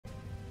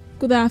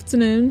Good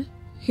afternoon.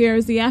 Here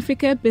is the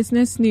Africa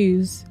Business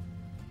News.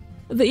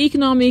 The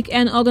Economic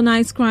and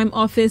Organized Crime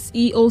Office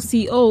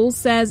 (EOCO)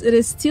 says it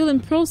is still in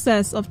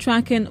process of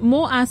tracking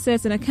more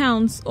assets and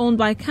accounts owned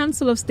by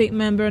Council of State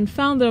member and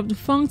founder of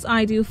defunct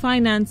Ideal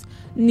Finance,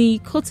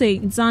 Nii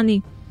Kotei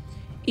Dzani.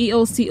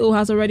 EOCO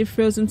has already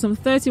frozen some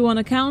 31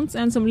 accounts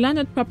and some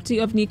landed property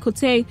of Nii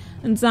Kotei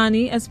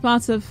Dzani as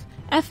part of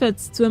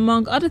efforts to,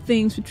 among other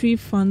things,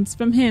 retrieve funds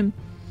from him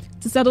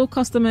to settle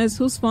customers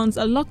whose funds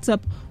are locked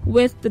up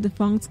with the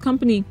defunct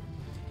company.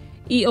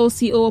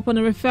 EOCO, upon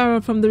a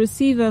referral from the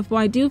receiver for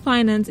Ideal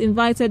Finance,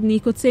 invited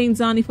Nii Kotei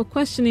Dzani for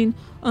questioning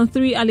on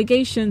 3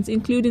 allegations,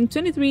 including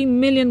 23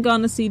 million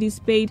Ghana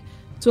cedis paid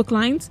to a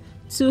client,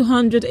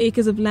 200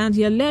 acres of land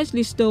he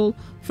allegedly stole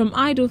from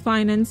Ideal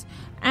Finance,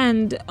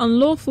 and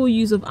unlawful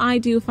use of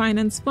Ideal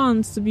Finance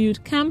funds to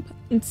build Camp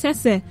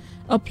Tsaetse,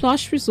 a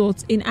plush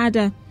resort in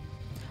Ada.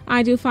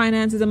 Ideal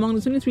Finance is among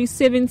the 23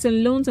 savings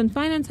and loans and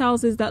finance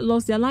houses that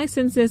lost their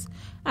licenses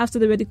after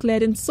they were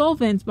declared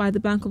insolvent by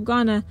the Bank of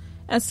Ghana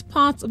as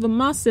part of a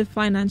massive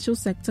financial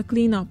sector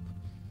cleanup.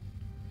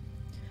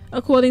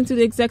 According to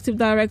the Executive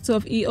Director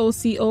of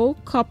EOCO,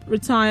 COP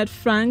retired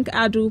Frank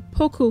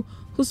Adu-Poku,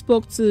 who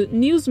spoke to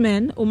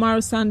newsmen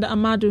Umaru, Sanda,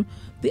 Amadu,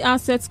 the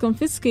assets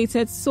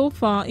confiscated so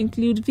far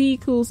include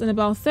vehicles and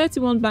about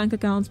 31 bank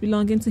accounts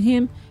belonging to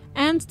him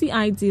and the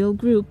Ideal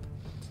Group.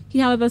 He,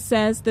 however,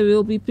 says they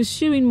will be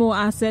pursuing more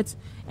assets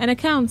and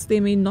accounts they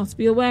may not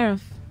be aware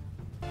of.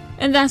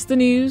 And that's the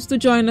news. To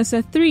join us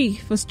at 3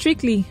 for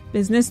Strictly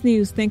Business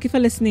News. Thank you for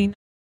listening.